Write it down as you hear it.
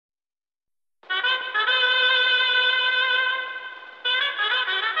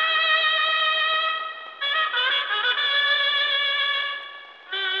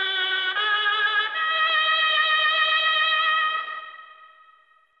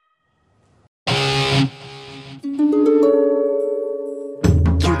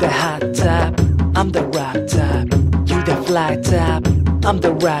rock type, I'm the rock type. You the fly type, I'm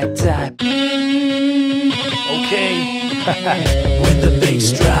the right type. Okay. When the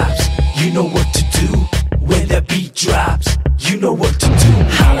bass drops, you know what to do. When the beat drops, you know what to do.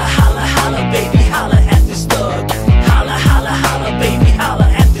 Holla, holla, holla, baby, holla at this thug. Holla, holla, holla, baby, holla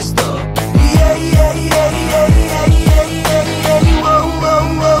at this thug. Yeah, yeah, yeah, yeah, yeah, yeah, yeah, yeah. Whoa, whoa,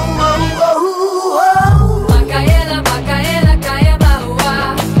 whoa, whoa, whoa. Makayela, Makayela, kaya bawa.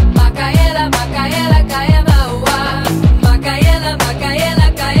 Makayela, Makayela, kaya bawa. Makayela, Makayela,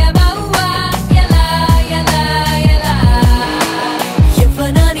 kaya bawa. Yala, yala, yala.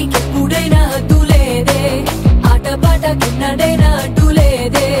 Yevvanani keppudaina hadulede. Aata paata kinnadaina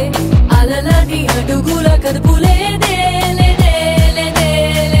adulede. Alalani adugula kadpulede. Lede, lede,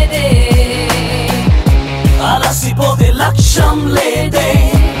 lede. Alasipote laksham lede.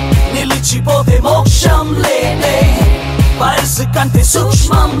 నిలిచిపోతే మోక్షం లేదే వయసు కంటే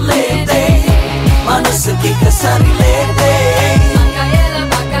సూక్ష్మం లేదే మనసుకి కసరి లేదే Makayela,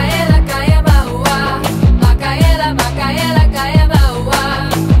 Makayela, kaya bawa. Makayela, Makayela, kaya bawa.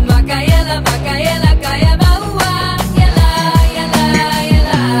 Makayela, Makayela, kaya bawa. Yala, yala,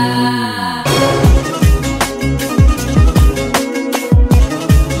 yala.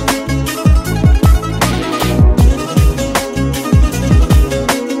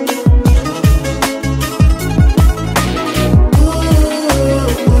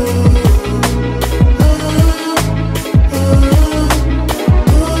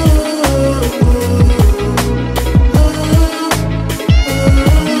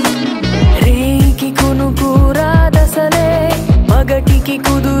 రేకి కునుకూరా దసలే మగటికి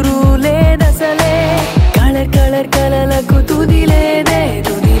కుదురు లేదసలే కళర్ కళర్ కలలకు తుదిలేదే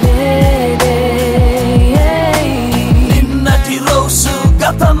తుదిలేదే నిన్నటి రోజు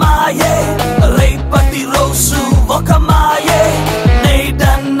గతమాయే రేపటి రోజు ఒక మాయే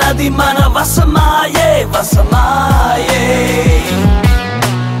నేడన్నది మన వశమాయే వశమాయే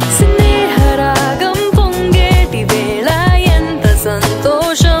స్నేహరాగం పొంగేటి వేళ ఎంత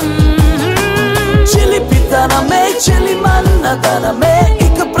సంతోషం చిలిపితనమే చిలిమన్నతనమే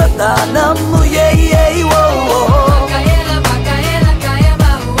ఇక ప్రధానము ఏ ఓ Makayela, Makayela, kaya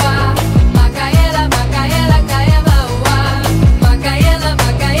bawa. Makayela, Makayela, kaya bawa. Makayela,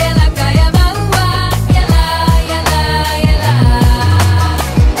 Makayela, kaya bawa. Yala, yala, yala.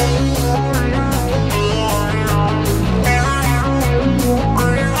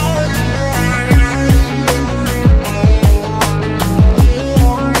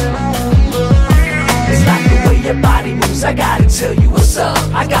 It's like the way your body moves, I gotta tell you what's up.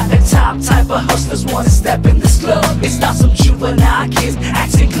 I got the top type of hustlers wanna step in this club. It's not some juvenile kids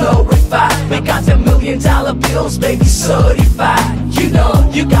acting glorified. We got the $1 million bills, baby, certified. You know,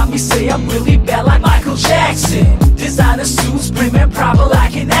 you got me say I'm really bad like Michael Jackson. Designer suits, prim and proper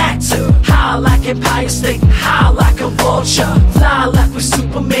like an actor. High like Empire State, high like a vulture. Fly like with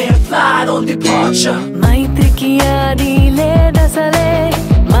Superman, fly on departure. మైత్రికి ఆది లేదసలే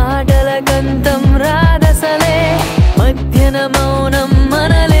మాటల కంతం రాదసలే మధ్యన మౌనం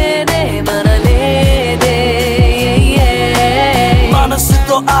మనలేదే మనలేదే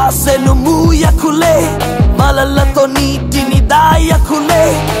మనసుతో ఆశను మూయకులే మలలతో నీటిని దాయకులే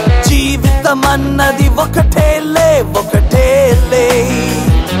జీవితం అన్నది ఒకటేలే ఒకటేలే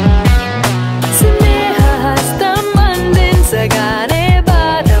స్నేహహస్తం అందించగానే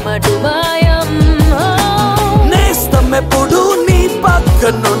బాధమటు మాయం నేస్తం ఎప్పుడు నీ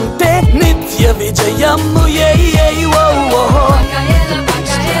పక్కనుంటే నిత్య విజయం ఏ ఓ Makayela,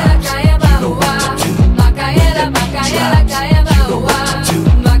 Makayela, kaya bawa. Makayela, Makayela, kaya bawa.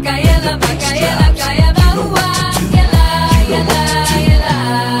 Makayela, Makayela, kaya